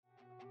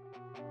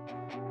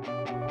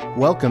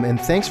Welcome and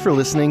thanks for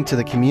listening to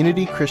the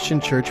Community Christian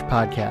Church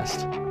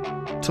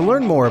podcast. To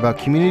learn more about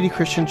Community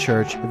Christian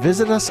Church,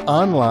 visit us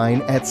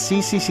online at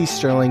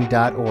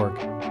cccsterling.org.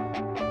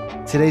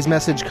 Today's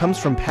message comes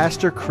from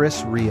Pastor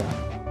Chris Ria.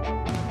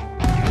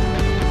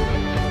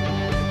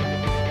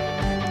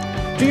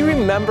 Do you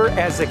remember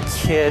as a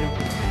kid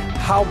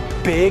how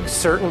big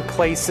certain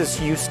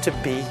places used to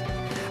be?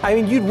 I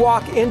mean, you'd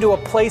walk into a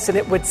place and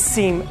it would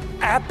seem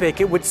epic,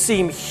 it would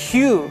seem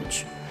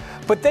huge.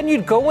 But then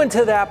you'd go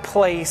into that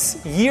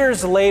place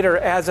years later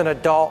as an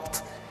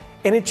adult,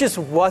 and it just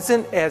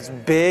wasn't as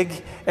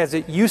big as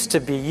it used to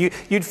be.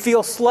 You'd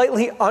feel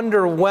slightly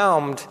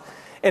underwhelmed,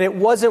 and it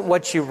wasn't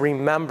what you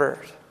remembered.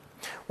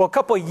 Well, a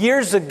couple of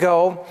years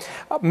ago,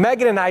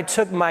 Megan and I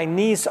took my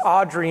niece,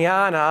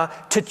 Adriana,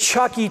 to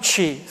Chuck E.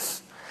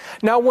 Cheese.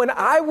 Now, when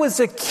I was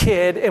a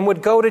kid and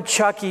would go to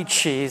Chuck E.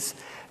 Cheese,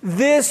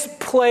 this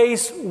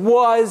place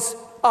was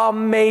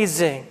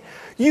amazing.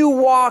 You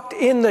walked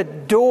in the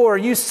door,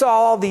 you saw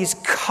all these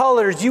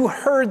colors, you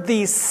heard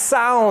these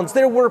sounds.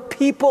 There were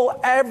people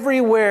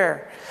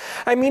everywhere.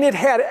 I mean, it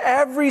had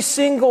every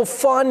single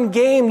fun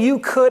game you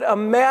could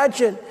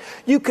imagine.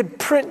 You could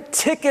print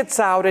tickets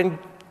out and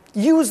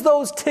use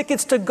those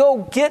tickets to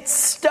go get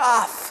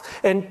stuff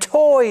and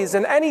toys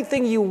and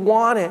anything you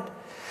wanted.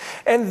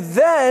 And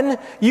then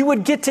you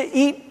would get to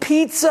eat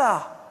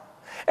pizza.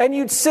 And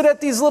you'd sit at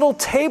these little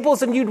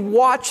tables and you'd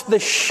watch the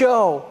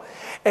show.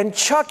 And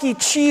Chuck E.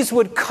 Cheese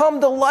would come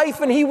to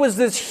life, and he was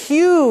this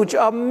huge,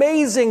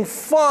 amazing,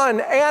 fun,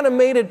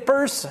 animated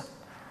person.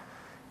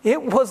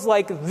 It was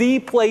like the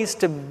place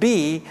to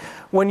be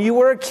when you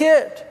were a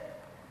kid.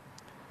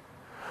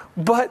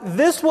 But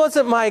this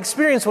wasn't my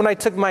experience when I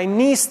took my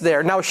niece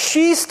there. Now,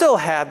 she still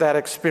had that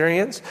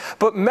experience,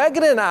 but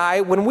Megan and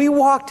I, when we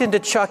walked into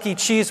Chuck E.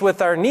 Cheese with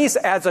our niece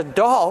as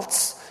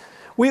adults,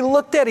 we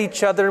looked at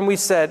each other and we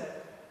said,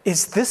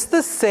 "Is this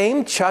the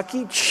same Chuck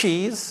E.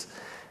 Cheese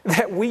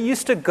that we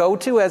used to go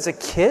to as a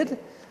kid?"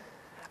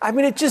 I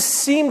mean, it just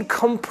seemed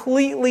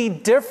completely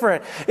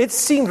different. It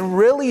seemed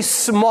really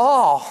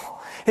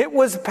small. It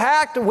was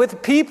packed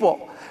with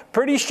people.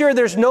 Pretty sure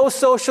there's no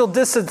social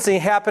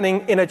distancing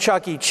happening in a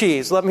Chuck E.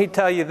 Cheese. Let me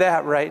tell you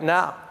that right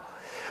now.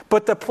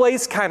 But the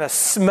place kind of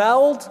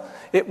smelled.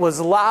 It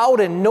was loud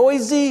and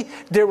noisy.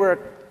 There were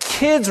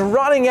kids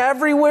running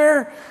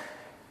everywhere.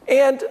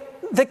 And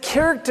the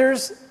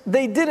characters,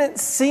 they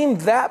didn't seem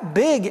that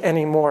big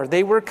anymore.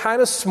 They were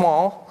kind of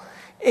small.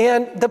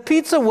 And the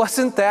pizza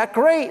wasn't that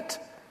great.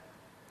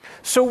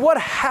 So what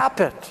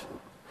happened?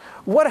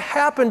 What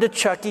happened to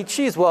Chuck E.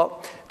 Cheese?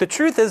 Well, the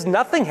truth is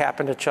nothing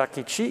happened to Chuck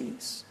E.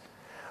 Cheese.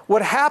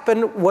 What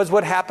happened was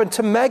what happened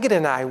to Megan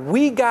and I.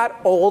 We got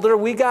older,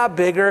 we got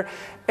bigger,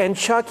 and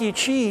Chuck E.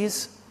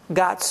 Cheese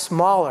got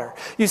smaller.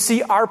 You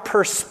see, our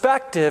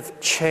perspective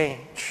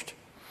changed.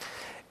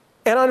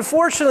 And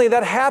unfortunately,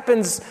 that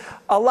happens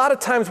a lot of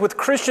times with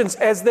Christians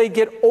as they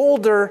get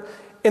older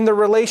in the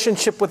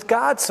relationship with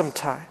God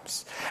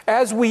sometimes.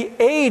 As we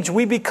age,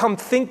 we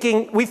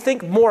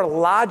think more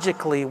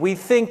logically. We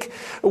think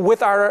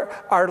with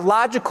our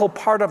logical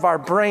part of our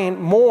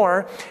brain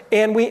more,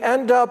 and we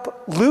end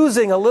up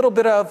losing a little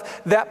bit of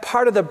that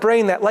part of the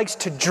brain that likes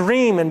to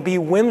dream and be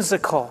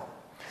whimsical.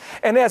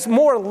 And as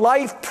more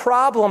life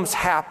problems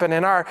happen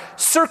and our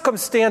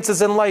circumstances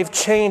in life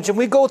change and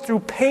we go through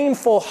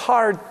painful,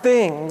 hard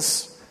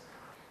things,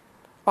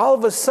 all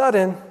of a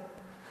sudden,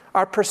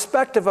 our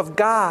perspective of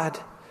God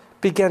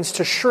begins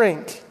to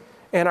shrink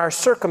and our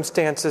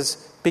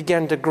circumstances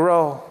begin to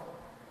grow.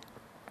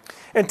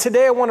 And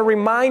today I want to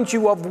remind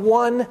you of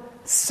one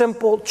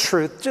simple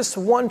truth, just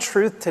one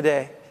truth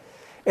today.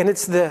 And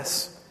it's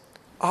this: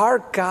 our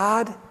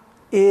God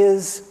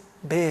is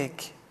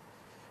big.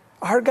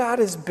 Our God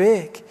is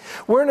big.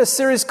 We're in a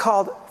series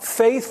called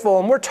Faithful,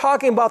 and we're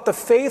talking about the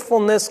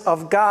faithfulness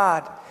of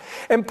God.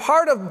 And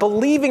part of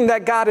believing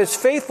that God is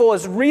faithful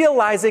is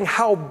realizing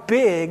how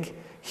big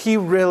He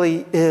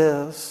really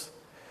is.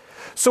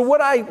 So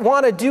what I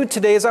want to do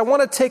today is I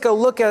want to take a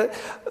look at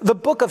the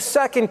book of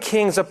 2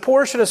 Kings, a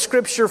portion of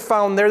scripture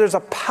found there. There's a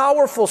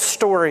powerful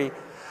story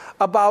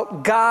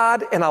about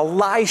God and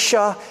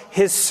Elisha,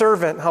 his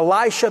servant,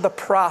 Elisha the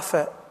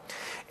prophet.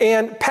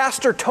 And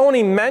Pastor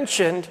Tony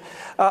mentioned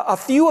a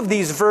few of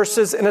these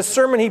verses in a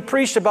sermon he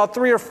preached about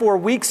 3 or 4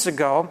 weeks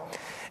ago.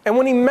 And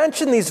when he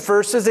mentioned these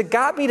verses, it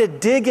got me to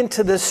dig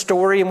into this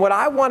story. And what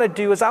I want to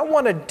do is I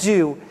want to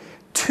do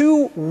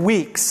 2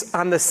 weeks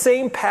on the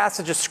same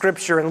passage of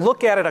Scripture and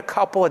look at it a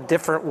couple of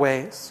different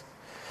ways.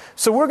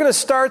 So we're going to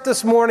start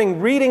this morning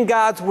reading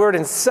God's Word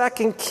in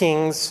 2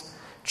 Kings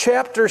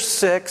chapter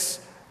 6,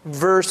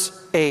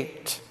 verse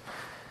 8.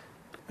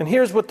 And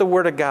here's what the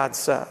Word of God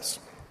says.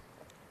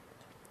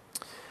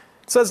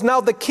 It says,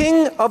 "Now the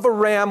king of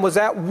Aram was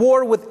at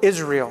war with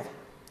Israel.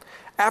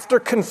 After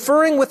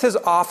conferring with his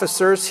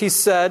officers, he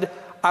said,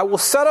 'I will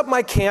set up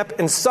my camp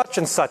in such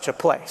and such a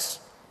place.'"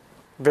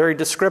 Very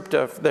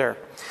descriptive there.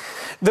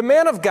 "The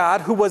man of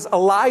God, who was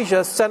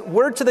Elijah, sent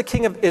word to the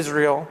king of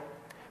Israel,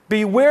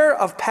 'Beware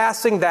of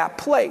passing that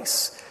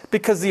place,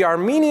 because the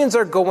Arameans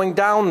are going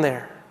down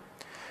there.'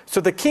 So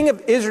the king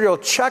of Israel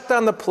checked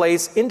on the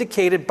place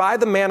indicated by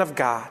the man of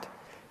God.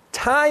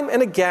 Time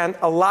and again,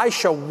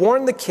 Elisha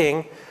warned the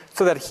king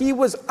so that he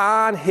was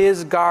on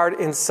his guard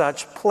in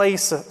such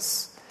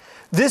places.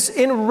 This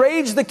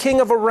enraged the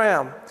king of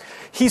Aram.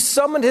 He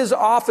summoned his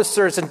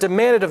officers and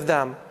demanded of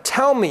them,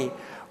 "Tell me,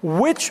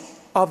 which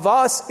of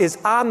us is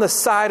on the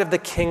side of the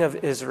king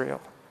of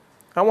Israel?"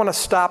 I want to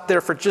stop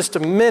there for just a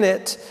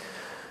minute.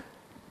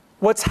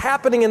 What's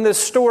happening in this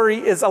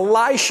story is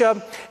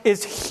Elisha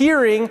is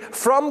hearing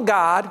from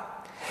God,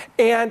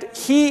 and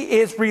he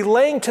is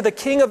relaying to the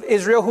king of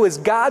Israel, who is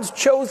God's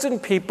chosen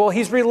people,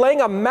 he's relaying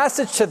a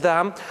message to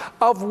them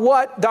of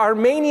what the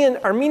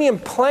Armenian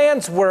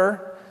plans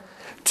were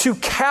to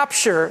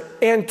capture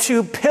and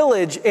to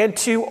pillage and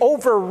to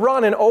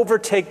overrun and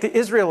overtake the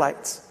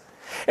Israelites.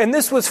 And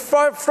this was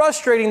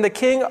frustrating the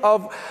king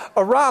of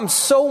Aram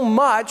so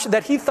much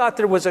that he thought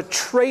there was a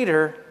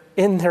traitor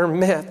in their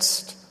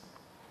midst.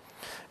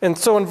 And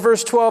so in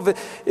verse 12,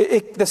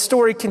 the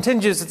story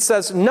continues. It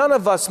says, "None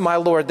of us, my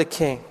lord the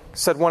king,"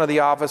 said one of the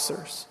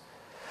officers.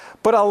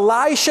 But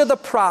Elisha the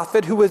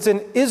prophet, who was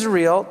in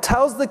Israel,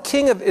 tells the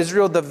king of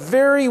Israel the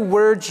very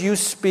words you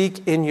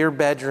speak in your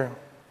bedroom.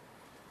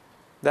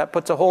 That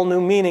puts a whole new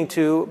meaning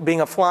to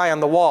being a fly on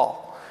the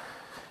wall.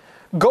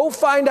 "Go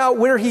find out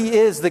where he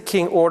is," the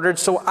king ordered,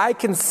 "so I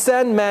can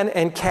send men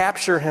and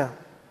capture him."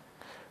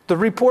 The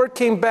report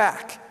came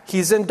back.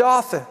 "He's in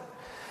Dothan."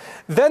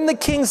 Then the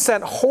king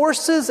sent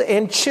horses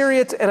and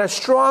chariots and a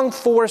strong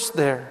force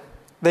there.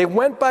 They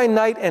went by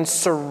night and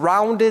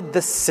surrounded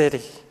the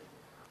city.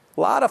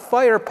 A lot of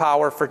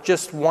firepower for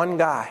just one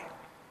guy.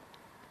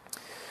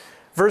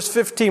 Verse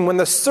 15, when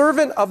the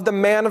servant of the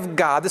man of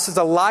God, this is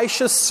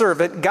Elisha's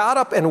servant, got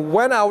up and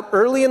went out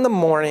early in the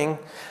morning,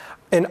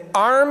 an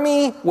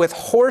army with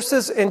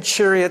horses and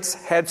chariots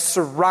had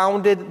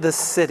surrounded the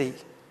city.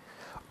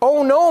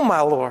 "Oh no,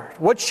 my lord,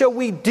 what shall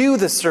we do?"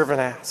 the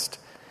servant asked.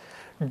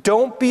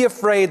 "Don't be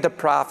afraid," the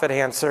prophet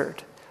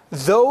answered.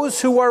 "Those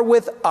who are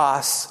with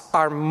us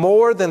are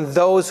more than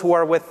those who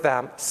are with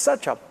them."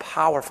 Such a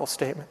powerful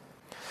statement.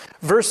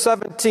 Verse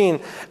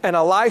 17, and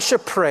Elisha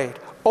prayed,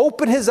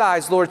 "Open his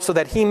eyes, Lord, so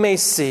that he may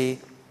see."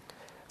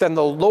 Then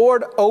the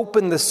Lord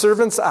opened the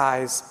servant's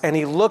eyes, and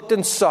he looked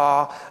and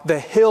saw the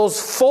hills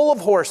full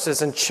of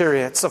horses and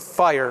chariots of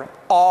fire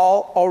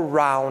all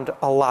around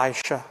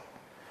Elisha.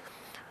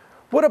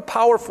 What a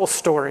powerful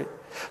story.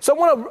 So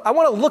I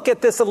want to look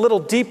at this a little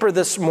deeper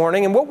this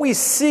morning, and what we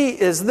see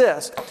is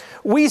this.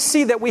 We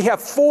see that we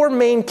have four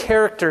main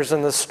characters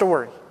in the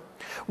story.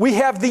 We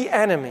have the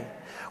enemy.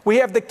 We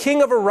have the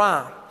king of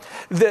Aram.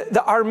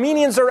 The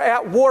Armenians are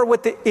at war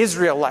with the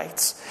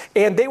Israelites,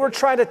 and they were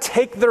trying to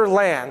take their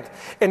land,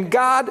 and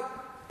God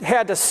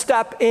had to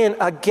step in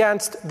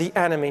against the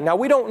enemy. Now,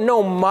 we don't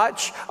know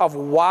much of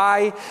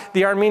why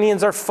the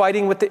Armenians are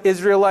fighting with the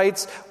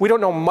Israelites. We don't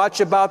know much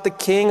about the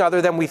king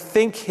other than we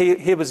think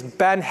he was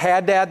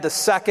Ben-Hadad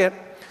II.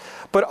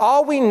 But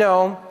all we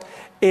know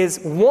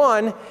is,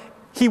 one,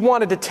 he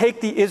wanted to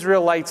take the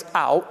Israelites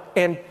out,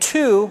 and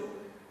two,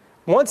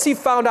 once he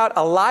found out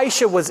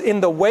Elisha was in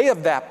the way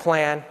of that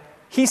plan,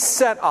 he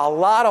sent a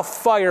lot of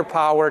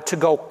firepower to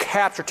go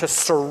capture, to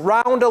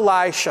surround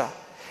Elisha,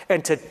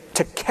 and to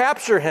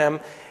capture him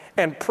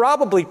and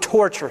probably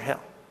torture him.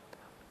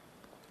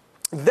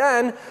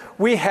 Then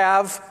we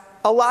have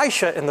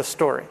Elisha in the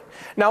story.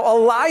 Now,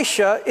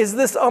 Elisha is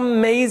this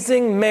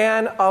amazing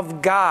man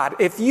of God.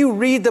 If you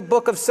read the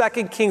book of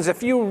 2 Kings,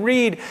 if you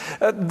read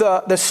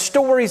the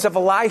stories of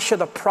Elisha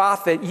the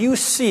prophet, you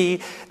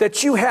see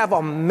that you have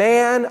a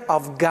man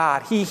of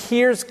God. He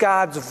hears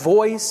God's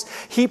voice.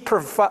 He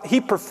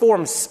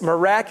performs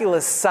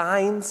miraculous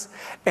signs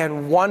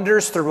and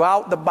wonders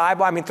throughout the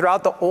Bible. I mean,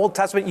 throughout the Old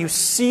Testament, you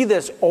see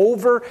this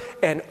over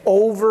and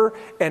over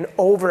and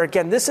over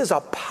again. This is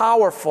a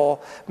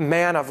powerful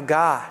man of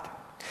God.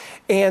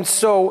 And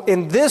so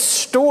in this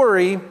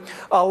story,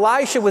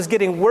 Elisha was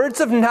getting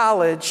words of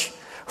knowledge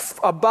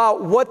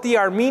about what the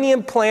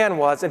Armenian plan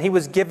was, and he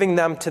was giving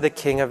them to the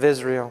king of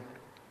Israel.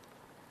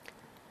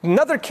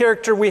 Another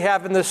character we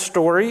have in this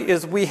story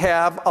is we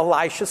have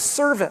Elisha's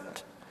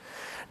servant.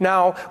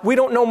 Now, we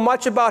don't know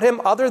much about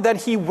him other than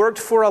he worked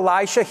for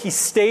Elisha. He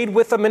stayed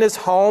with him in his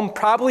home,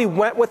 probably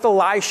went with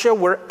Elisha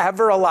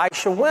wherever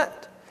Elisha went.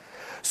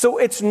 So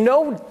it's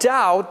no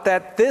doubt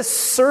that this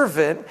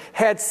servant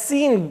had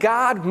seen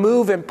God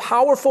move in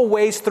powerful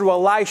ways through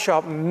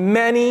Elisha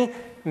many,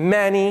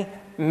 many,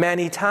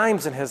 many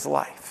times in his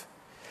life.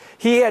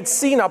 He had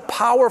seen a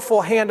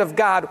powerful hand of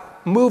God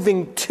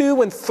moving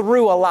to and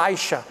through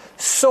Elisha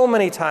so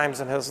many times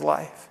in his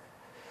life.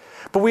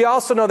 But we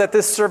also know that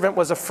this servant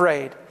was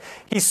afraid.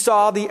 He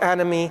saw the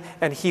enemy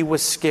and he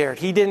was scared.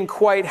 He didn't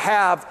quite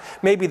have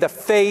maybe the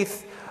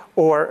faith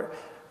or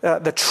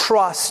the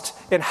trust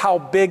in how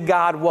big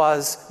God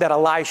was that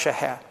Elisha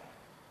had.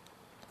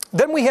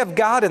 Then we have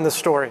God in the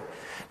story.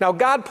 Now,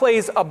 God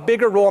plays a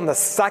bigger role in the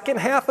second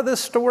half of this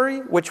story,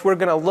 which we're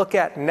going to look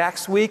at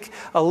next week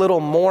a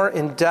little more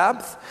in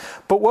depth.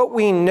 But what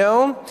we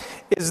know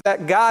is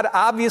that God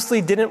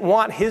obviously didn't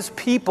want his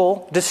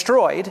people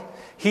destroyed.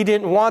 He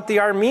didn't want the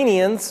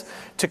Arameans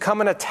to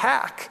come and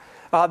attack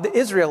the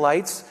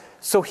Israelites.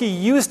 So he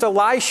used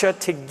Elisha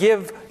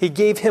he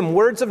gave him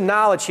words of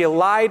knowledge. He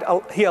allowed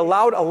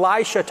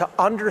Elisha to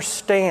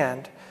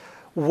understand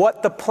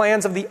what the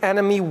plans of the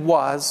enemy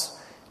was,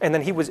 and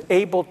then he was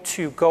able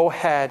to go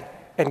ahead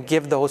and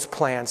give those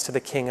plans to the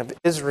king of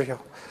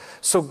Israel.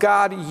 So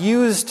God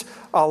used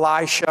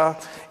Elisha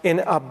in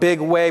a big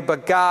way,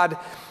 but God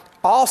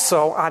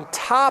also, on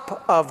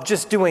top of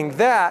just doing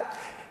that,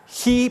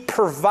 he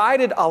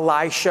provided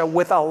Elisha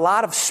with a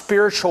lot of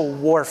spiritual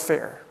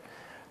warfare.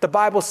 The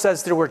Bible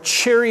says there were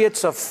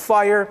chariots of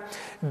fire.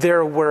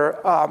 There were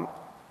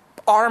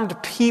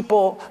armed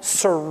people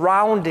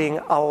surrounding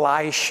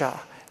Elisha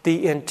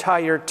the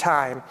entire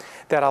time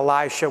that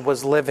Elisha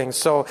was living.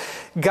 So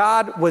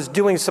God was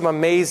doing some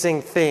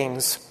amazing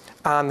things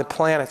on the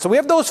planet. So we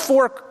have those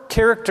 4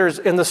 characters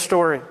in the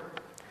story.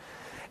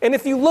 And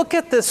if you look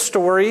at this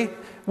story,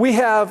 we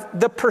have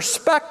the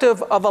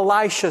perspective of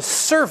Elisha's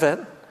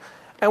servant,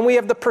 and we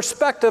have the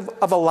perspective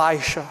of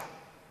Elisha.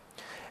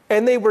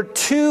 And they were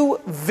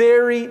 2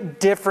 very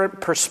different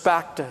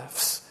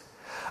perspectives.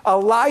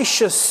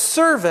 Elisha's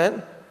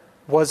servant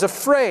was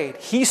afraid.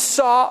 He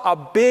saw a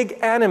big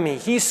enemy.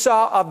 He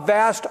saw a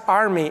vast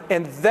army,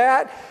 and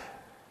that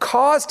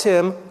caused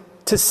him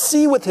to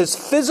see with his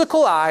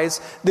physical eyes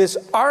this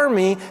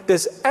army,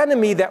 this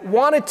enemy that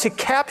wanted to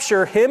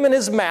capture him and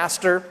his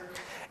master,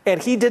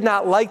 and he did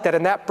not like that,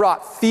 and that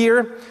brought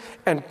fear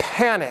and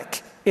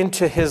panic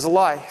into his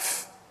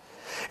life.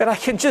 And I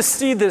can just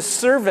see this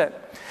servant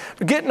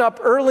getting up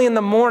early in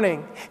the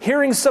morning,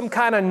 hearing some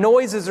kind of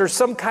noises or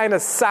some kind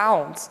of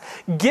sounds,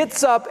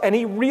 gets up and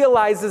he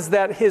realizes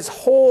that his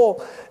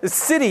whole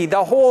city,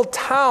 the whole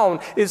town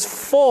is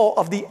full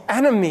of the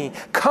enemy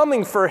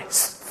coming for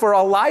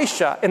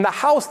Elisha in the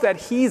house that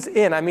he's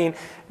in. I mean,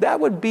 that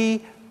would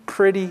be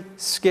pretty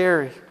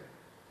scary.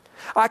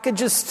 I could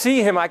just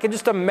see him. I could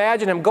just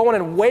imagine him going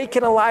and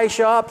waking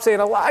Elisha up,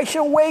 saying,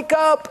 "Elisha, wake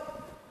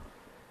up.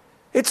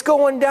 It's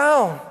going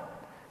down.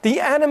 The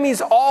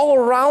enemy's all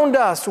around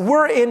us.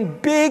 We're in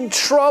big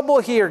trouble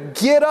here.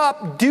 Get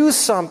up, do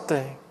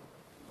something."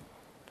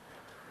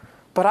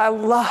 But I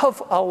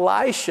love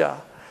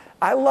Elisha.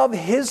 I love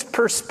his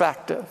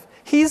perspective.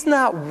 He's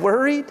not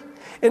worried.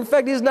 In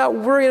fact, he's not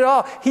worried at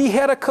all. He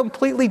had a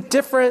completely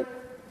different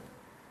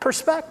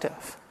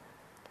perspective.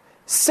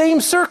 Same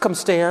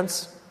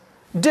circumstance,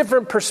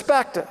 different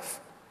perspective.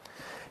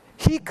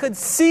 He could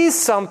see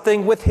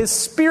something with his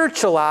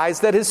spiritual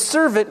eyes that his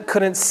servant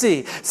couldn't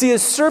see. See,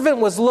 his servant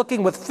was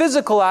looking with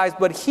physical eyes,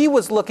 but he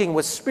was looking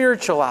with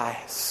spiritual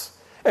eyes.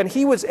 And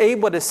he was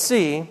able to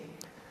see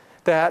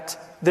that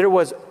there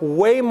was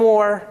way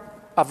more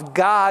of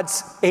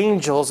God's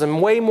angels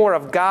and way more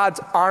of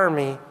God's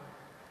army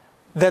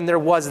than there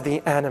was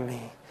the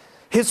enemy.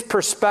 His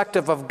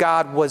perspective of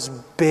God was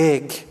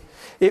big.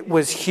 It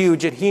was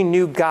huge, and he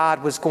knew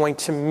God was going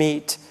to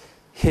meet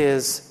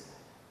his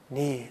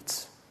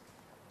needs.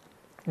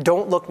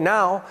 Don't look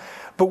now,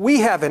 but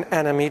we have an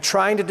enemy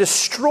trying to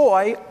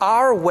destroy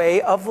our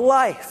way of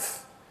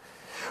life.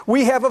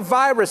 We have a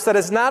virus that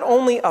has not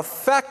only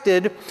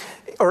affected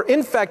or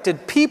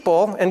infected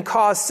people and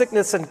caused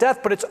sickness and death,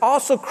 but it's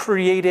also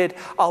created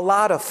a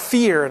lot of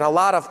fear and a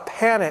lot of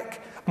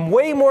panic,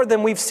 way more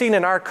than we've seen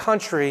in our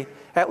country,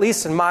 at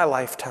least in my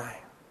lifetime.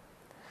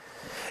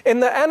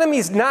 And the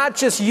enemy's not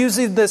just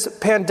using this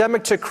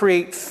pandemic to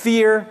create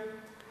fear.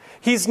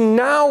 He's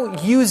now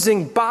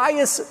using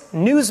biased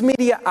news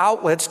media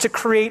outlets to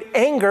create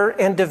anger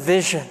and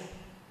division.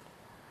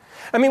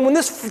 I mean, when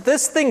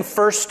this thing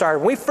first started,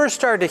 when we first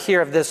started to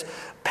hear of this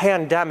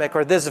pandemic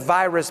or this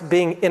virus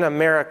being in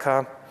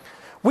America,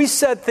 we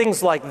said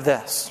things like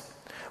this.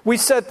 We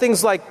said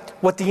things like,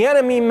 what the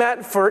enemy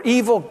meant for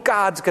evil,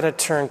 God's going to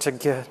turn to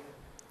good.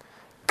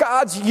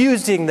 God's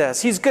using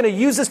this. He's going to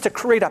use this to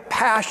create a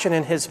passion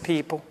in his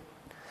people.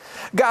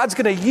 God's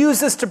going to use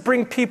this to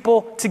bring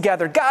people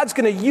together. God's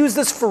going to use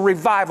this for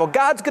revival.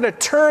 God's going to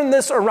turn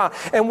this around.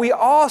 And we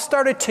all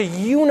started to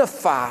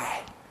unify.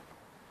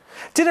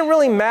 Didn't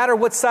really matter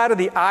what side of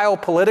the aisle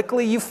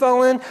politically you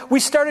fell in. We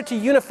started to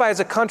unify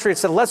as a country and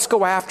said, let's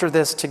go after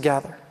this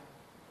together.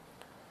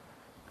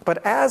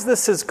 But as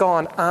this has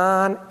gone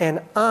on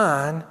and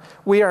on,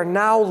 we are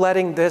now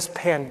letting this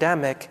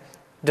pandemic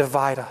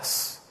divide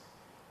us.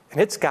 And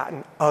it's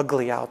gotten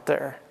ugly out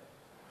there.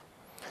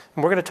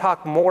 And we're going to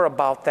talk more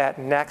about that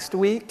next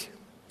week.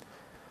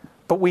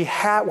 But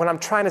what I'm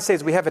trying to say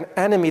is we have an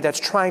enemy that's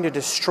trying to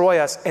destroy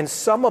us, and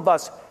some of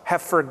us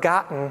have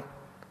forgotten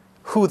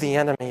who the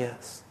enemy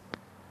is.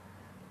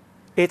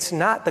 It's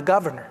not the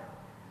governor.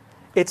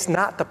 It's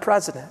not the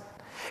president.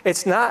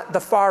 It's not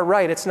the far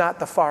right. It's not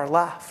the far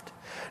left.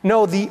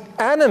 No, the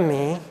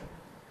enemy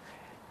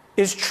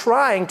is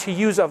trying to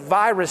use a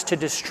virus to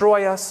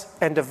destroy us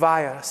and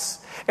divide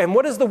us. And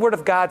what does the Word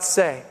of God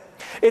say?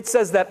 It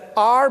says that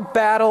our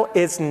battle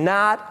is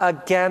not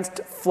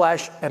against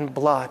flesh and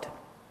blood,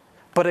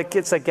 but it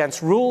gets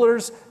against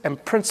rulers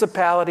and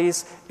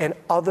principalities and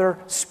other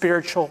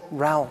spiritual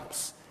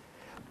realms.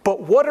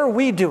 But what are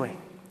we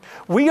doing?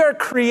 We are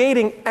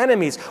creating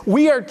enemies.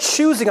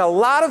 A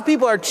lot of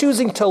people are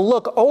choosing to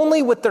look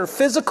only with their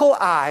physical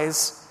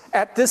eyes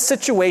at this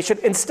situation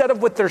instead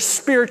of with their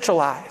spiritual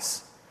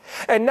eyes.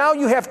 And now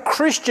you have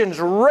Christians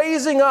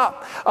raising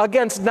up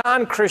against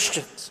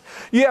non-Christians.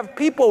 You have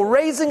people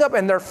raising up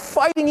and they're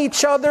fighting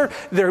each other.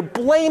 They're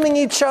blaming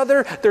each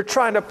other. They're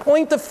trying to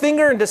point the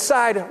finger and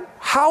decide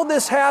how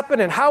this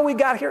happened and how we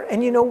got here.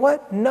 And you know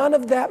what? None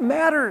of that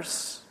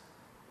matters.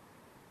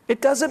 It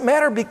doesn't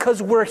matter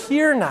because we're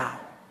here now.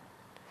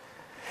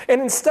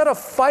 And instead of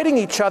fighting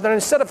each other, and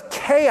instead of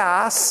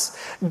chaos,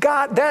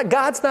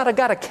 God's not a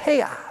God of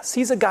chaos.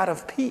 He's a God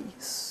of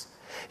peace.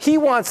 He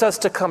wants us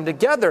to come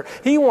together.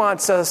 He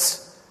wants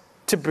us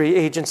to be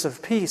agents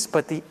of peace,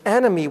 but the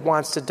enemy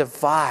wants to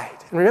divide.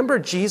 And remember,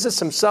 Jesus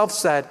himself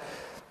said,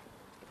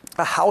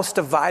 a house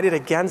divided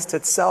against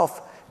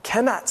itself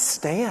cannot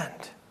stand.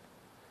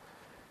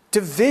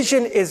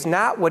 Division is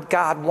not what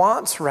God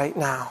wants right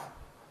now.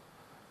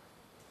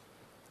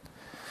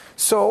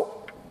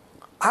 So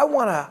I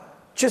want to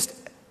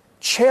just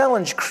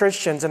challenge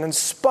Christians and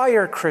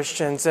inspire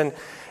Christians and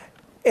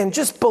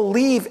just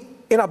believe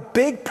in a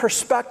big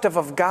perspective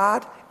of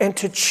God and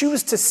to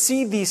choose to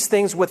see these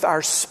things with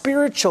our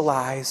spiritual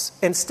eyes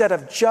instead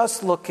of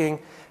just looking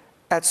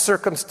at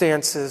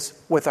circumstances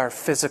with our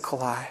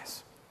physical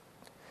eyes.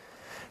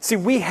 See,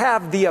 we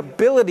have the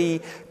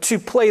ability to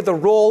play the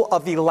role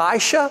of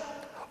Elisha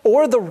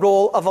or the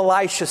role of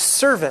Elisha's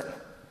servant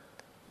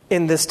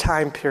in this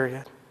time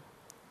period.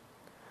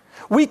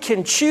 We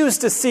can choose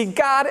to see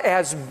God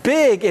as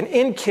big and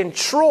in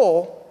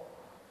control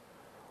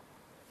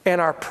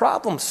and our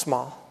problems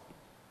small.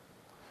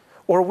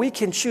 Or we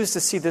can choose to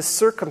see this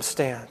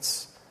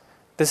circumstance,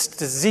 this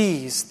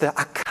disease, the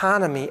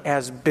economy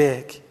as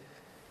big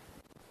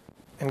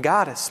and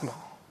God is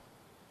small.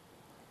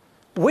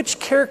 Which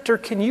character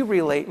can you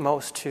relate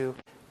most to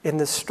in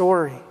this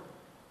story?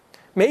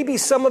 Maybe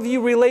some of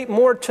you relate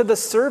more to the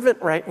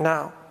servant right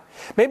now.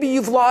 Maybe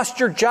you've lost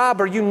your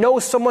job or you know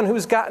someone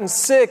who's gotten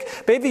sick.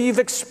 Maybe you've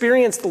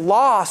experienced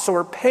loss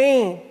or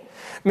pain.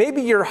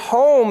 Maybe you're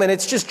home and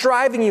it's just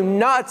driving you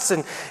nuts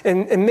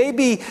and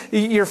maybe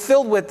you're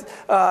filled with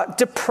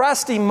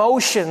depressed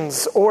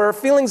emotions or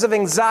feelings of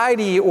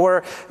anxiety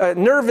or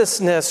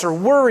nervousness or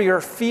worry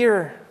or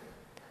fear.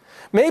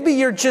 Maybe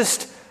you're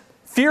just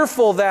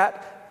fearful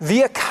that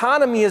the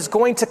economy is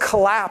going to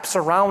collapse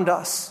around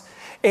us.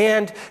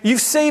 And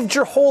you've saved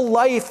your whole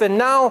life and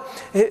now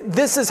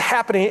this is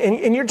happening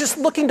and you're just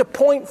looking to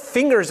point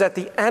fingers at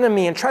the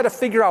enemy and try to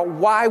figure out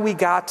why we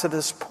got to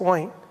this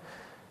point.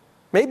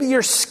 Maybe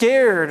you're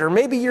scared or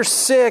maybe you're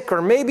sick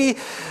or maybe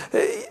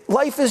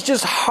life is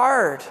just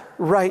hard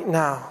right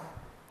now.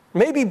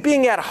 Maybe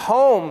being at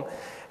home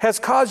has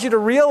caused you to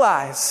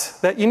realize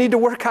that you need to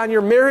work on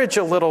your marriage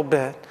a little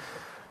bit.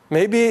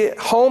 Maybe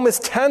home is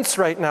tense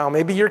right now.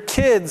 Maybe your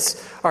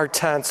kids are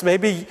tense.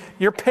 Maybe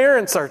your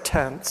parents are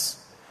tense.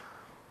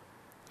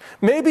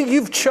 Maybe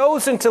you've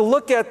chosen to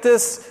look at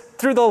this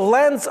through the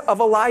lens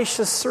of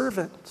Elisha's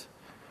servant,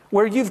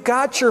 where you've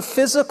got your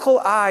physical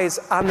eyes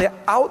on the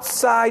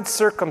outside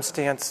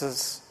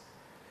circumstances,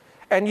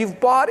 and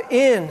you've bought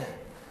in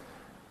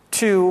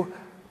to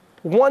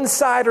one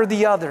side or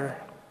the other,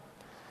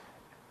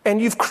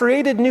 and you've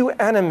created new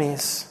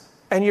enemies,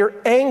 and you're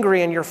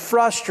angry and you're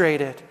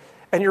frustrated,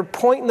 and you're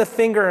pointing the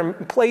finger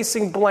and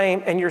placing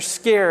blame, and you're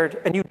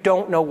scared, and you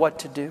don't know what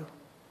to do.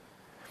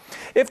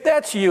 If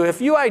that's you, if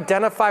you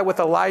identify with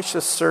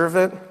Elisha's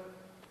servant,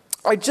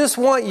 I just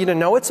want you to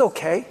know it's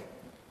okay.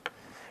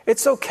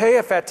 It's okay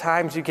if at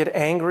times you get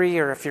angry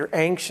or if you're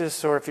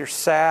anxious or if you're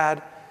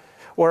sad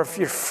or if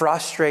you're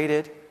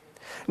frustrated.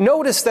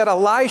 Notice that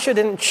Elisha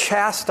didn't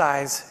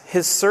chastise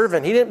his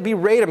servant. He didn't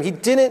berate him. He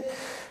didn't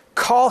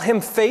call him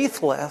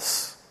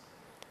faithless.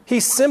 He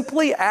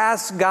simply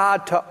asked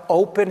God to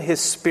open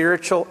his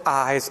spiritual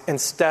eyes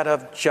instead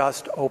of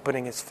just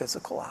opening his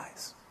physical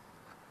eyes.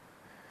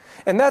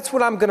 And that's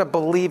what I'm going to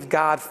believe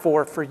God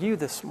for you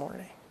this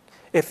morning.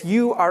 If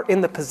you are in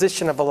the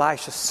position of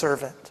Elisha's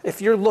servant,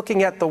 if you're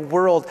looking at the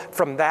world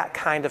from that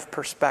kind of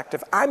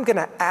perspective, I'm going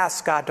to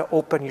ask God to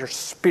open your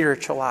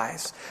spiritual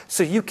eyes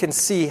so you can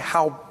see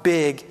how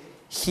big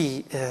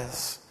he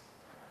is.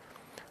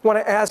 I want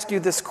to ask you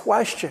this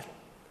question.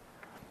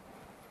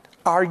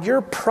 Are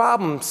your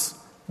problems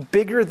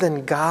bigger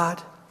than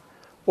God,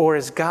 or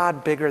is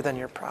God bigger than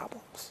your problems?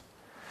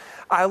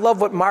 I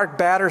love what Mark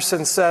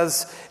Batterson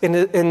says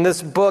in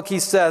this book. He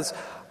says,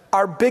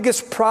 our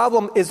biggest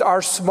problem is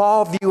our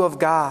small view of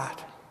God.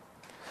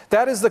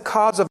 That is the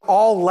cause of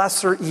all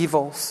lesser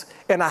evils,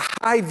 and a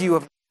high view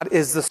of God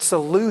is the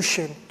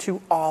solution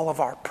to all of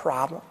our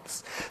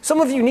problems.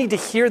 Some of you need to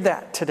hear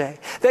that today,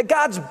 that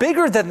God's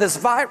bigger than this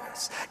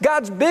virus.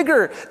 God's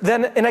bigger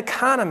than an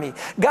economy.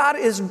 God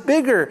is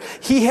bigger.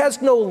 He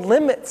has no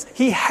limits.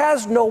 He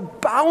has no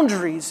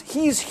boundaries.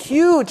 He's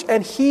huge,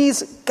 and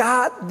he's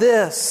got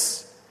this.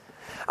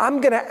 I'm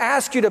going to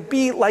ask you to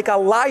be like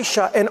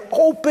Elisha and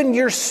open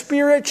your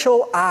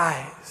spiritual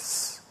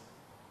eyes.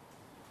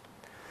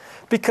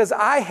 Because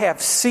I have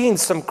seen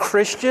some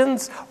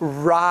Christians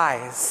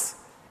rise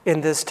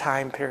in this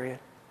time period.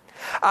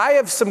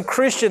 I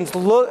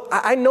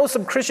know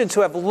some Christians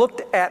who have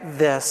looked at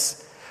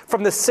this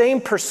from the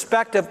same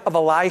perspective of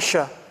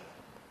Elisha.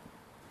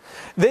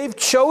 They've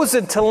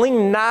chosen to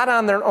lean not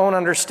on their own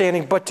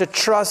understanding, but to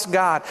trust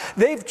God.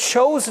 They've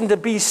chosen to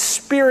be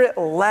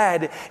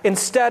Spirit-led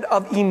instead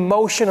of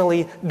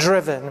emotionally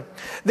driven.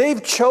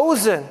 They've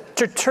chosen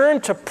to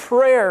turn to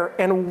prayer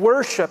and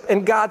worship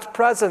in God's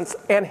presence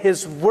and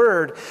His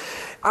Word.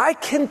 I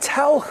can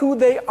tell who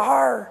they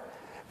are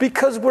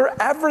because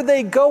wherever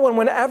they go and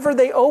whenever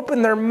they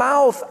open their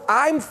mouth,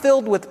 I'm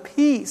filled with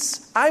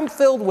peace. I'm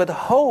filled with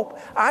hope.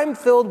 I'm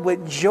filled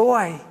with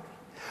joy.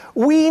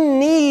 We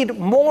need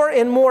more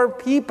and more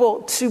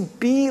people to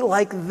be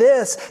like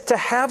this, to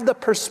have the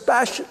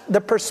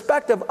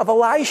perspective of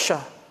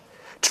Elisha,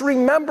 to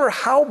remember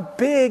how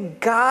big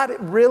God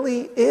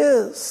really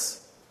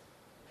is,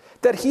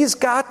 that He's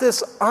got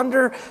this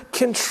under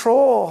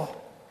control.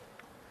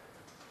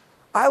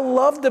 I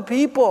love the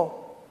people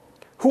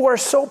who are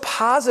so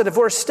positive,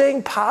 who are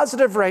staying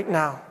positive right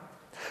now,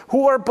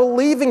 who are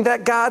believing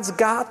that God's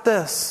got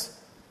this,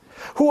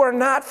 who are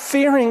not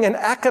fearing an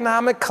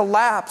economic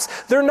collapse.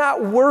 They're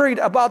not worried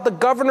about the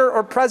governor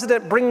or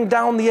president bringing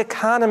down the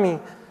economy.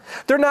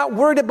 They're not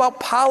worried about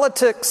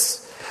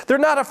politics. They're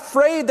not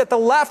afraid that the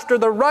left or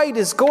the right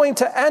is going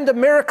to end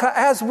America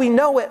as we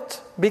know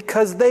it,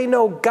 because they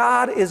know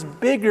God is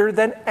bigger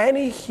than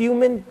any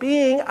human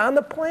being on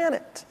the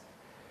planet.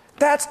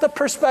 That's the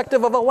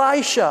perspective of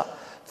Elisha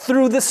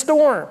through the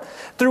storm,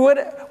 through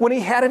it when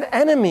he had an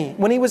enemy,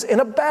 when he was in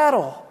a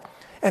battle.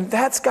 And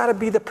that's got to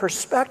be the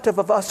perspective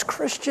of us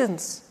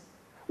Christians.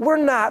 We're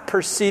not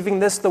perceiving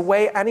this the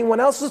way anyone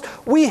else is.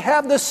 We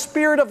have the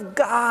Spirit of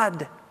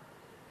God.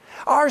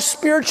 Our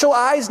spiritual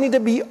eyes need to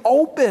be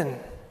open.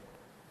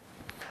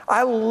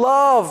 I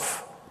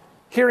love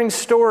hearing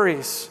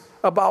stories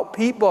about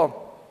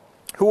people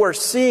who are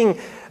seeing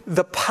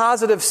the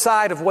positive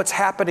side of what's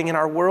happening in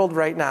our world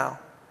right now.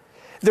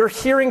 They're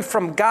hearing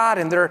from God,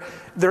 and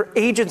they're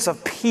agents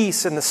of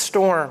peace in the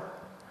storm.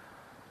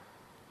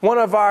 One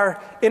of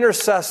our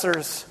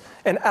intercessors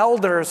and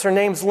elders, her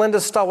name's Linda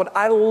Stallwood.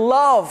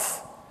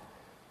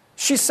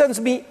 She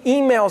sends me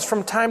emails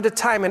from time to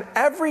time, and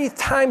every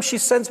time she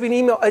sends me an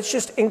email, it's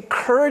just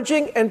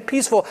encouraging and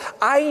peaceful.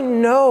 I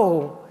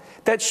know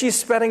that she's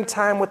spending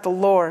time with the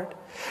Lord.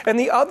 And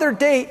the other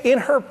day in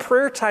her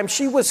prayer time,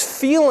 she was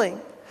feeling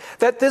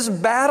that this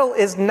battle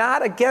is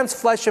not against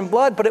flesh and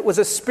blood, but it was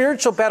a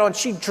spiritual battle. And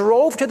she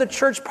drove to the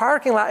church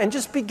parking lot and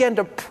just began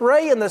to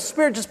pray in the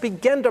Spirit, just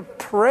began to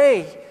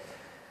pray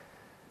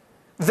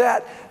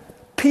that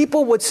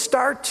people would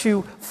start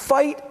to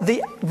fight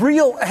the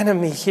real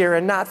enemy here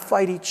and not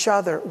fight each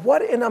other.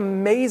 What an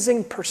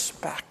amazing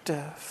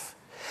perspective.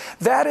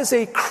 That is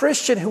a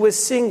Christian who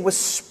is seeing with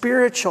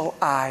spiritual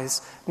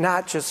eyes,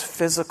 not just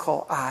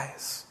physical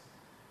eyes.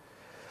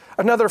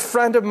 Another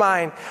friend of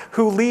mine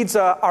who leads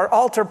our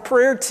altar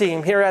prayer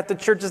team here at the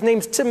church, his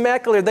name's Tim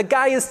McAleer. The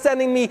guy is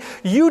sending me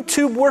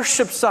YouTube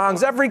worship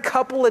songs every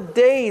couple of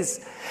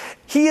days.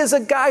 He is a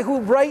guy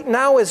who right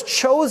now has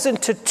chosen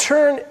to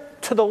turn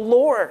to the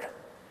Lord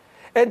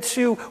and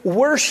to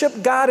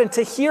worship God and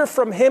to hear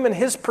from Him and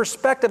His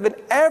perspective. And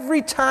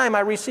every time I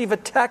receive a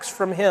text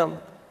from him,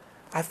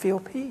 I feel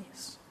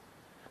peace.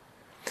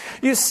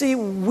 You see,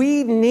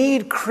 we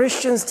need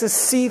Christians to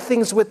see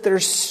things with their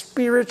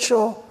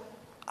spiritual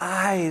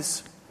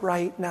eyes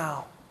right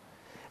now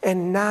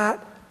and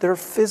not their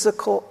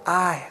physical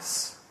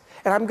eyes.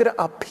 And I'm going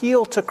to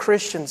appeal to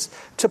Christians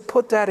to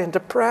put that into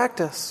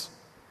practice.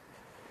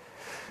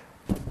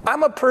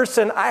 I'm a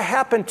person, I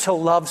happen to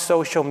love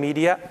social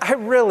media. I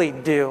really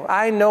do.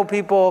 I know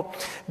people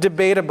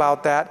debate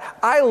about that.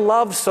 I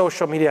love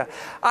social media.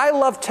 I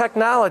love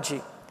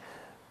technology.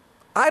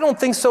 I don't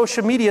think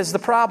social media is the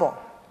problem.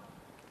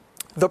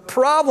 The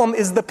problem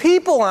is the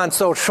people on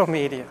social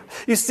media.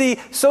 You see,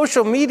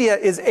 social media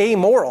is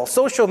amoral.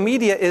 Social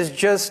media is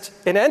just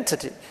an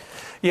entity.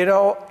 You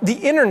know, the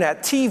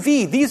internet,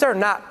 TV, these are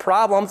not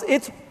problems.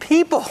 It's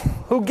people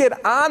who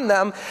get on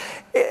them,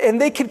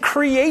 and they can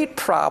create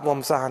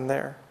problems on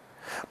there.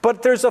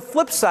 But there's a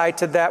flip side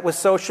to that with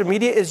social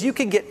media, is you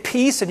can get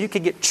peace and you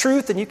can get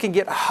truth and you can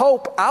get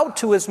hope out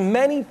to as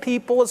many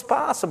people as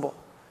possible.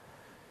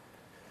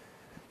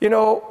 You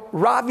know,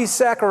 Ravi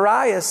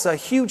Zacharias, a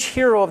huge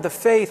hero of the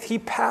faith, he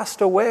passed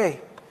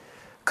away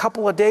a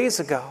couple of days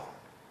ago.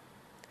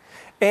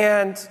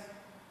 And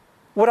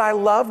what I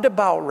loved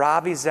about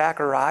Ravi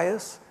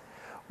Zacharias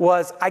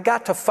was I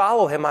got to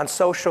follow him on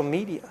social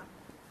media.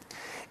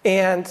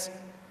 And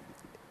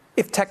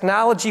if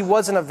technology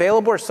wasn't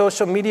available or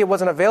social media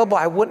wasn't available,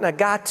 I wouldn't have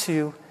got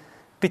to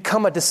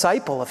become a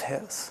disciple of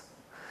his.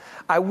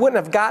 I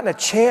wouldn't have gotten a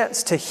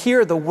chance to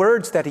hear the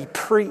words that he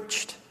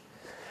preached.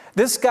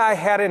 This guy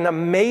had an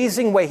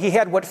amazing way. He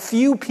had what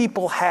few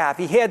people have.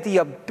 He had the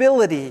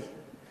ability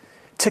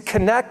to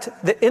connect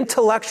the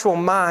intellectual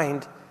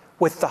mind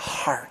with the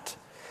heart.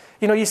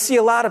 You know, you see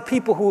a lot of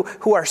people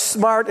who are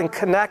smart and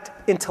connect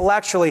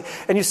intellectually,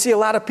 and you see a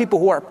lot of people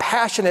who are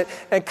passionate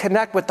and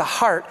connect with the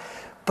heart.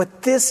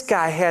 But this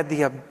guy had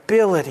the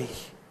ability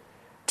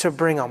to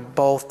bring them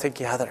both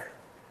together.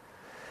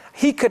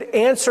 He could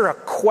answer a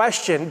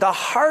question, the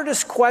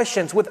hardest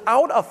questions,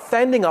 without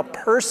offending a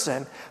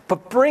person,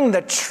 but bring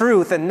the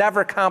truth and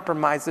never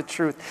compromise the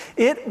truth.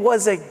 It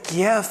was a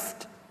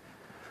gift.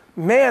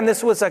 Man,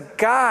 this was a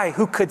guy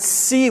who could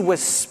see with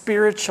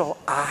spiritual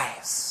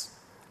eyes.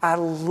 I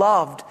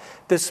loved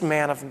this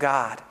man of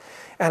God.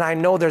 And I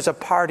know there's a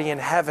party in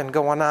heaven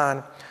going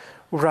on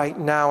right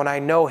now, and I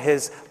know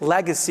his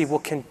legacy will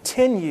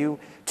continue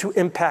to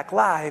impact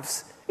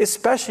lives,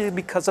 especially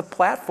because of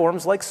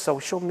platforms like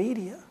social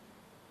media.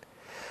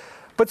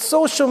 But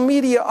social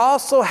media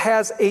also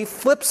has a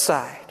flip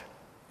side,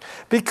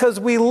 because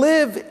we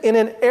live in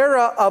an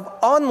era of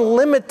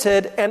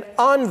unlimited and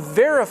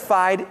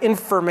unverified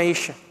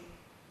information.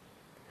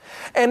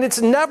 And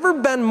it's never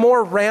been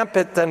more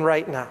rampant than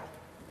right now.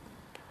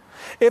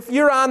 If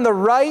you're on the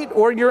right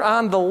or you're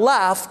on the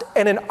left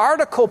and an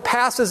article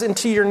passes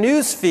into your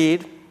news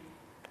feed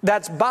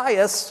that's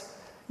biased,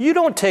 you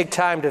don't take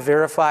time to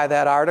verify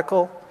that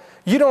article.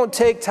 You don't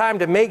take time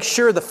to make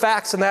sure the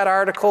facts in that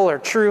article are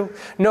true.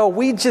 No,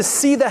 we just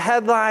see the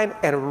headline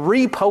and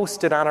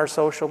repost it on our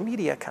social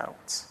media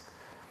accounts.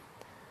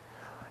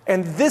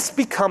 And this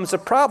becomes a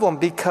problem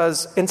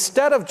because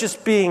instead of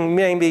just being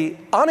maybe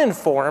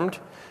uninformed,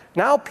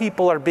 now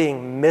people are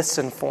being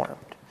misinformed.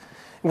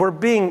 We're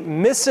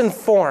being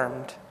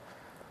misinformed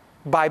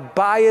by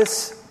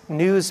biased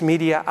news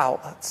media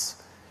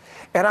outlets.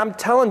 And I'm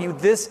telling you,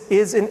 this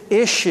is an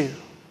issue.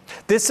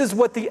 This is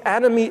what the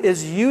enemy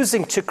is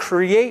using to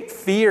create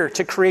fear,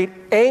 to create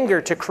anger,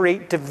 to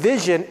create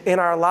division in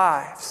our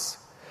lives.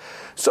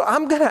 So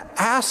I'm going to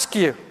ask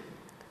you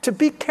to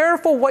be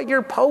careful what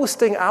you're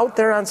posting out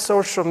there on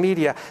social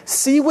media.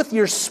 See with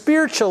your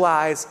spiritual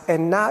eyes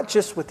and not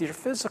just with your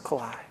physical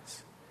eyes.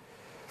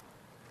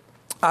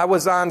 I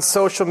was on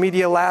social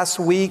media last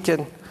week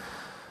and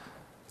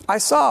I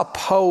saw a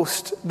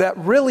post that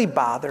really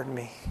bothered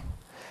me.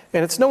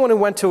 And it's no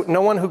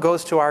one who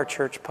goes to our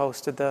church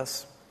posted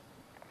this.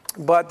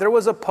 But there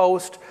was a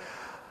post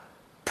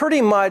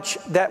pretty much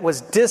that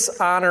was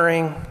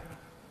dishonoring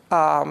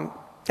and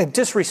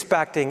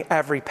disrespecting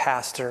every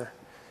pastor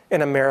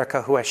in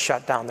America who has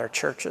shut down their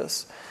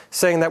churches,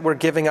 saying that we're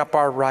giving up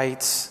our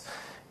rights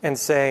and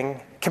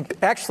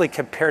actually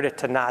compared it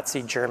to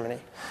Nazi Germany,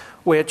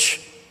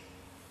 which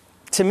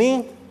to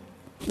me,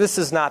 this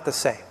is not the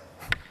same,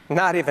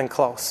 not even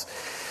close.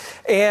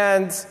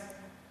 And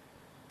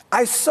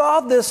I saw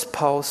this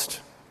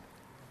post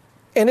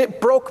and it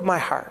broke my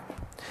heart.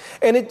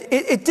 And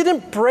it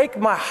didn't break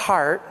my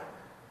heart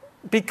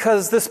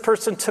because this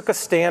person took a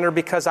stand or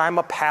because I'm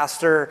a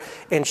pastor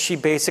and she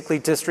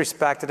basically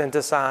disrespected and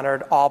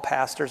dishonored all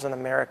pastors in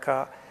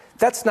America.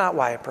 That's not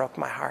why it broke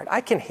my heart. I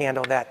can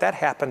handle that. That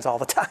happens all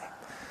the time.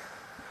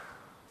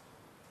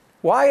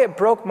 Why it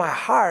broke my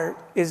heart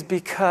is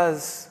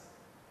because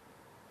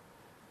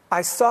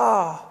I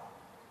saw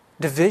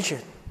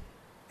division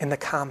in the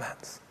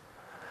comments.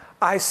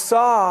 I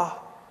saw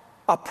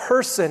a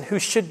person who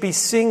should be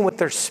seeing with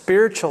their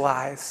spiritual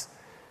eyes,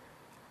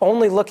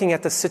 only looking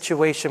at the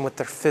situation with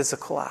their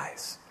physical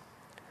eyes.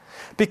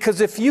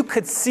 Because if you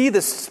could see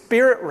the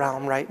spirit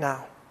realm right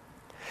now,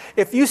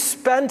 if you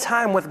spend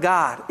time with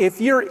God,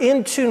 if you're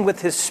in tune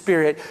with His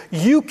Spirit,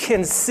 you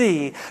can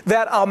see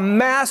that a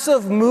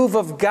massive move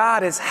of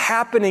God is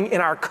happening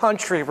in our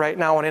country right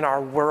now and in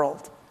our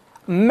world.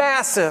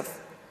 Massive.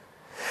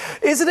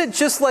 Isn't it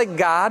just like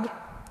God?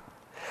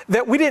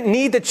 That we didn't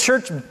need the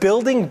church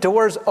building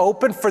doors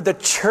open for the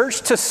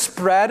church to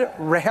spread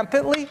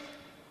rampantly?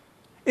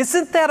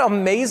 Isn't that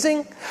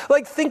amazing?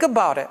 Like, think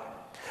about it.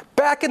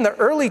 Back in the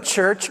early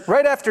church,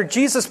 right after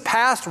Jesus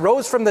passed,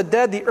 rose from the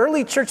dead, the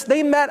early church,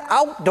 they met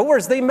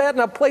outdoors. They met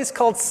in a place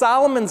called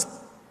Solomon's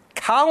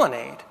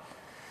Colonnade.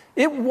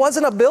 It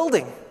wasn't a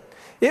building.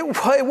 It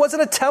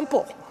wasn't a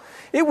temple.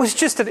 It was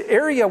just an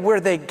area where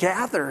they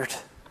gathered.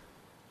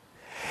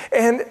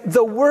 And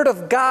the word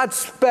of God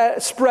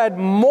spread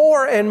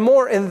more and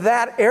more in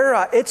that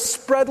era. It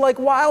spread like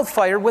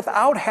wildfire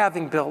without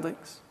having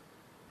buildings.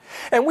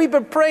 And we've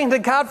been praying to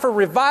God for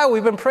revival.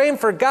 We've been praying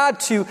for God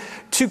to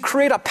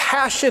create a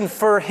passion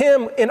for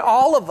Him in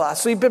all of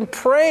us. We've been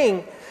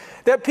praying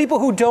that people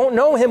who don't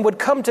know Him would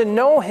come to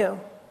know Him.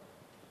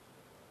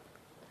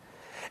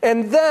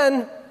 And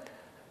then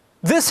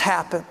this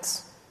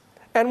happens.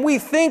 And we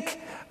think,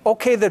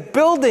 okay,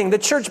 the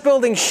church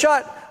building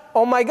shut.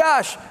 Oh my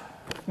gosh.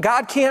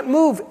 God can't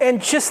move.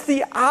 And just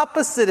the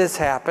opposite is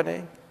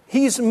happening.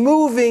 He's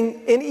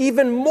moving in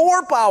even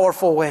more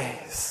powerful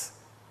ways.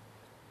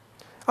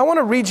 I want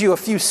to read you a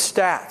few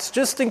stats,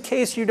 just in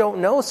case you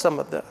don't know some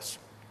of this.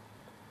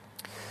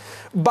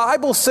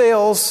 Bible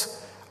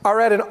sales are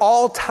at an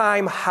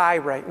all-time high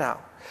right now.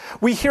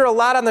 We hear a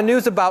lot on the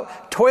news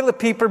about toilet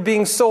paper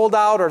being sold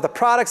out or the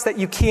products that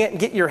you can't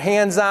get your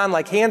hands on,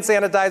 like hand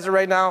sanitizer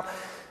right now.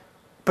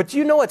 But do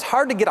you know it's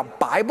hard to get a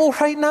Bible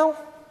right now?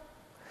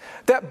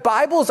 That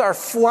Bibles are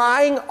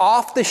flying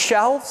off the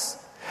shelves,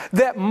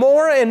 that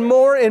more and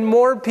more and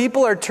more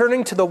people are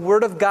turning to the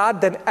Word of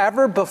God than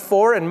ever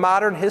before in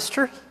modern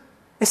history.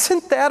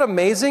 Isn't that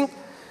amazing?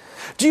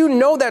 Do you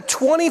know that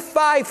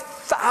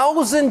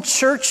 25,000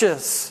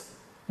 churches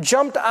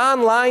jumped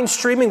online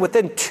streaming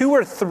within 2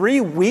 or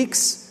 3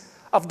 weeks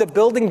of the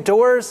building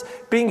doors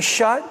being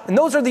shut? And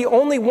those are the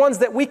only ones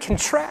that we can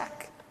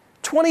track.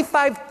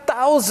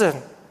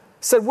 25,000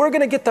 said we're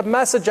going to get the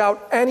message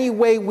out any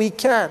way we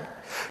can.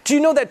 Do you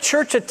know that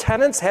church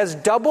attendance has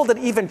doubled and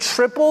even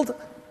tripled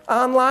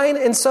online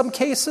in some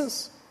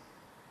cases?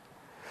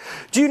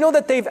 Do you know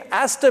that they've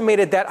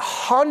estimated that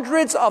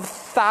hundreds of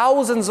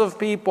thousands of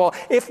people,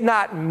 if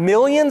not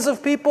millions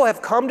of people,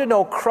 have come to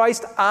know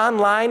Christ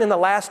online in the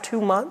last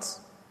 2 months?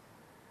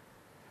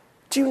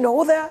 Do you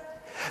know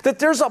that? That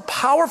there's a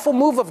powerful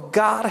move of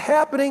God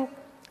happening?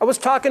 I was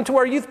talking to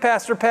our youth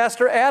pastor,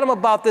 Pastor Adam,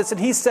 about this, and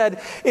he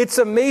said it's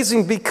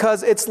amazing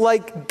because it's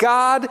like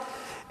God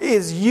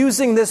is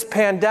using this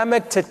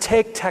pandemic to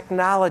take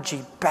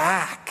technology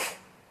back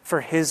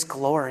for His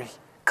glory.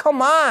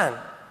 Come on.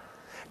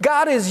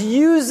 God is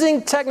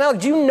using technology.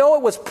 Do you know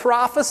it was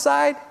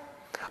prophesied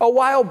a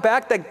while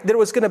back that there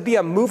was going to be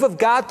a move of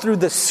God through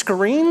the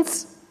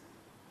screens?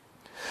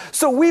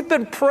 So we've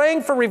been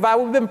praying for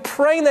revival. We've been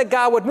praying that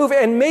God would move,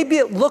 and maybe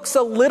it looks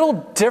a little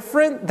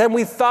different than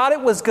we thought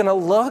it was going to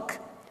look.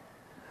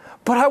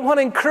 But I want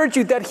to encourage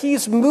you that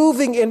He's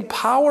moving in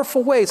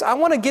powerful ways. I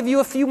want to give you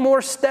a few more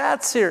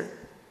stats here.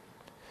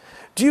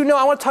 Do you know,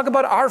 I want to talk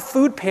about our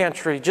food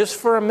pantry just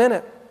for a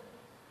minute.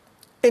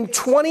 In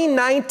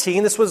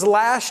 2019, this was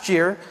last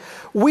year,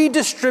 we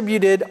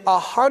distributed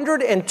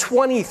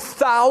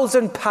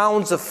 120,000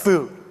 pounds of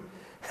food.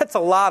 That's a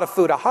lot of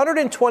food,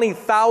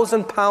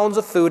 120,000 pounds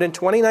of food in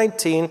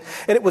 2019,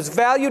 and it was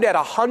valued at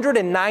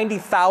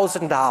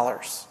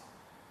 $190,000.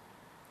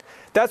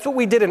 That's what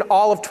we did in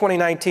all of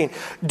 2019.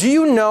 Do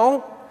you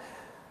know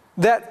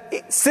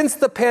that since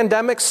the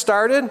pandemic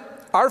started,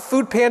 our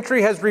food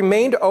pantry has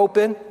remained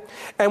open,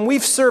 and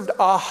we've served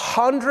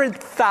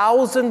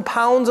 100,000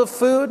 pounds of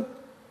food,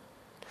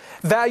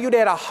 valued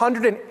at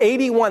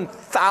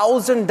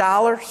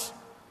 $181,000.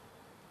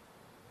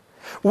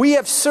 We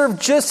have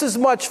served just as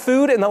much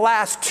food in the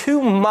last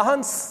 2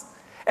 months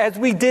as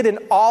we did in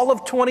all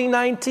of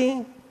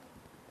 2019.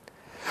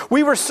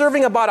 We were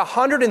serving about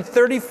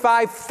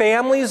 135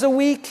 families a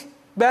week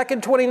back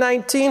in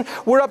 2019.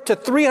 We're up to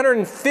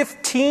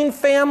 315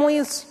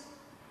 families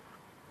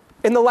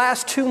in the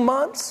last 2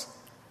 months.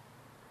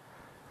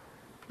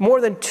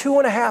 More than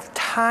 2.5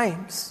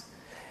 times.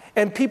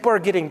 And people are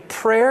getting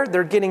prayer,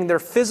 they're getting their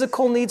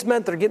physical needs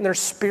met, they're getting their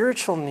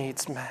spiritual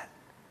needs met.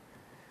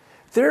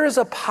 There is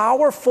a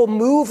powerful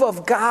move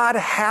of God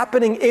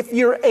happening if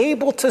you're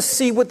able to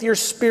see with your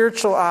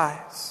spiritual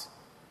eyes.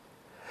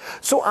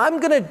 So I'm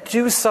going to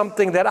do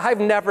something that I've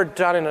never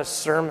done in a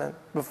sermon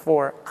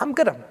before. I'm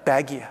going to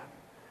beg you.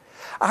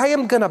 I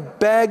am going to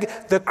beg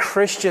the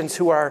Christians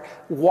who are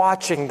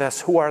watching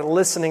this, who are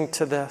listening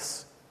to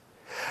this,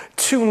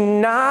 to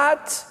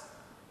not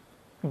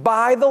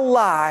buy the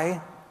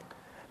lie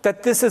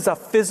that this is a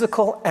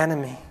physical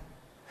enemy.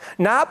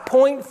 Not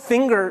point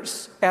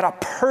fingers at a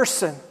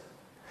person.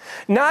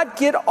 Not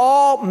get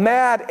all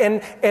mad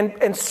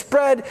and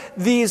spread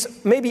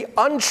these maybe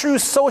untrue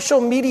social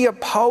media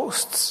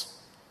posts.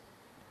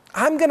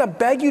 I'm going to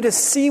beg you to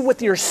see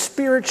with your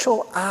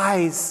spiritual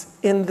eyes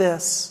in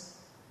this.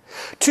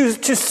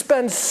 To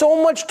spend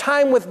so much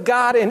time with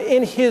God and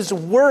in His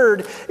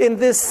Word in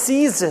this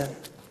season.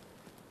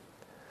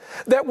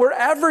 That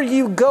wherever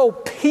you go,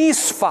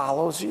 peace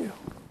follows you.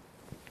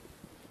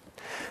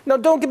 Now,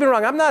 don't get me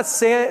wrong. I'm not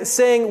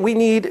saying we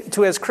need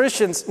to, as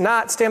Christians,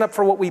 not stand up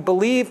for what we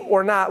believe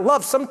or not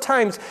love.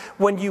 Sometimes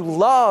when you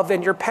love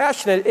and you're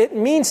passionate, it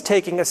means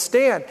taking a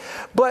stand.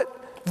 But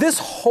this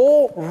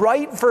whole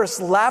right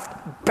versus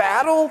left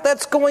battle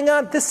that's going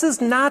on, this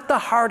is not the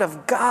heart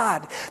of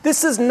God.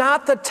 This is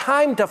not the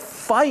time to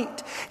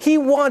fight. He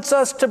wants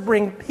us to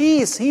bring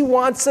peace. He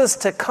wants us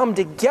to come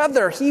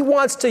together. He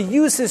wants to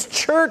use His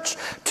church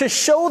to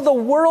show the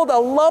world a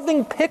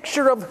loving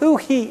picture of who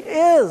He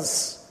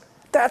is.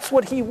 That's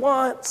what He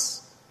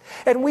wants.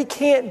 And we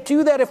can't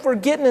do that if we're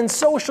getting in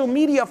social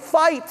media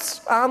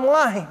fights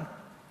online.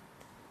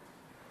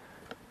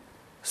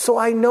 So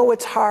I know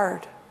it's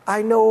hard.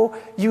 I know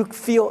you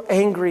feel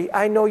angry.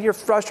 I know you're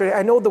frustrated.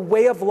 I know the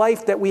way of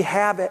life that we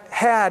have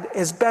had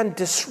has been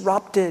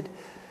disrupted.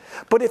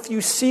 But if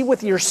you see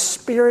with your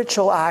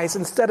spiritual eyes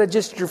instead of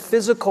just your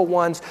physical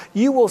ones,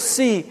 you will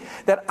see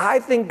that I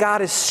think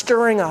God is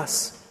stirring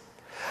us.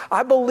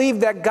 I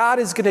believe that God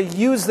is going to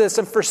use this.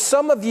 And for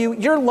some of you,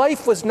 your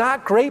life was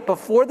not great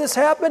before this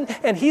happened,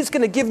 and He's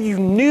going to give you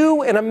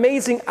new and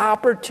amazing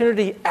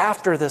opportunity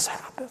after this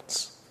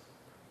happens.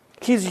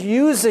 He's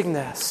using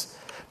this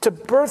to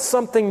birth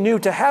something new,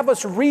 to have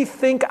us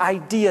rethink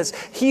ideas.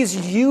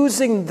 He's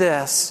using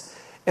this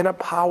in a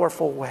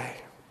powerful way.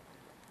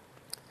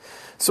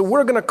 So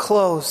we're going to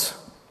close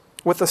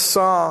with a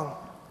song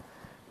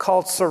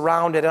called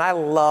Surrounded. And I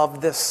love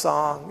this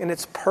song. And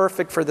it's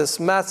perfect for this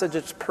message.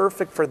 It's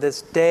perfect for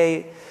this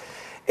day.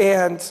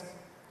 And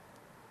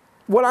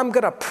what I'm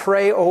going to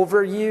pray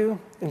over you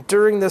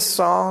during this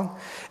song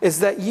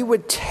is that you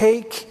would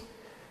take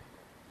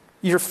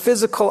your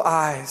physical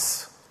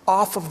eyes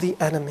off of the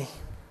enemy,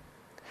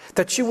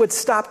 that you would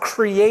stop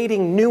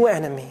creating new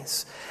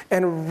enemies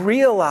and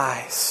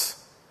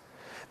realize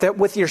that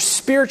with your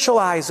spiritual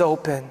eyes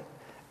open,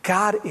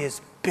 God is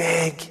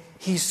big.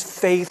 He's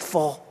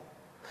faithful.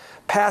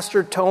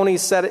 Pastor Tony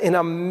said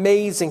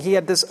he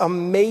had this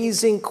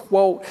amazing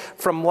quote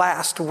from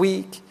last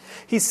week.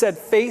 He said,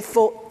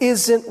 faithful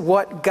isn't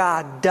what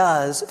God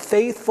does.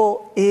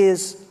 Faithful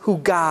is who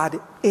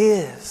God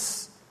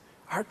is.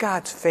 Our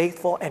God's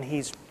faithful and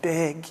He's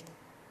big.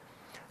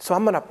 So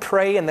I'm going to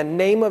pray in the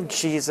name of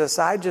Jesus.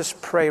 I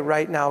just pray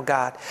right now,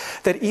 God,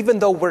 that even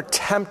though we're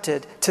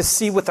tempted to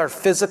see with our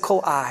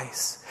physical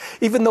eyes,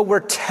 even though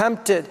we're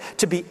tempted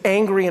to be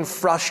angry and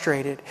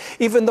frustrated,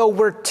 even though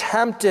we're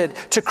tempted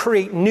to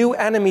create new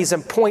enemies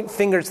and point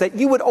fingers, that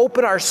you would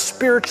open our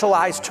spiritual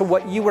eyes to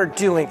what you are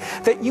doing,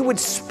 that you would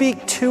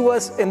speak to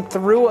us and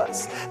through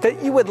us,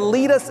 that you would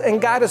lead us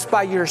and guide us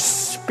by your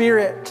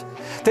Spirit,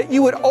 that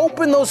you would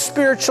open those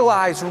spiritual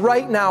eyes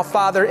right now,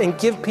 Father, and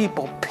give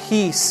people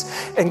peace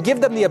and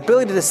give them the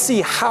ability to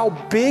see how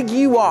big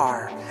you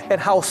are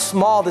and how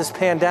small this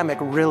pandemic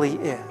really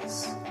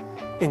is.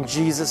 In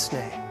Jesus'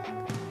 name,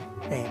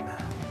 amen.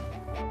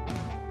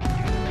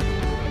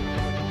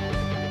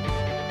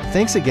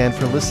 Thanks again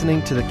for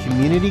listening to the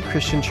Community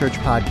Christian Church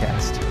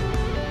podcast.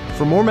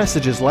 For more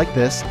messages like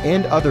this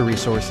and other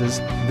resources,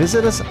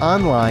 visit us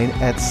online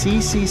at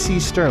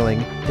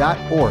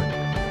cccsterling.org.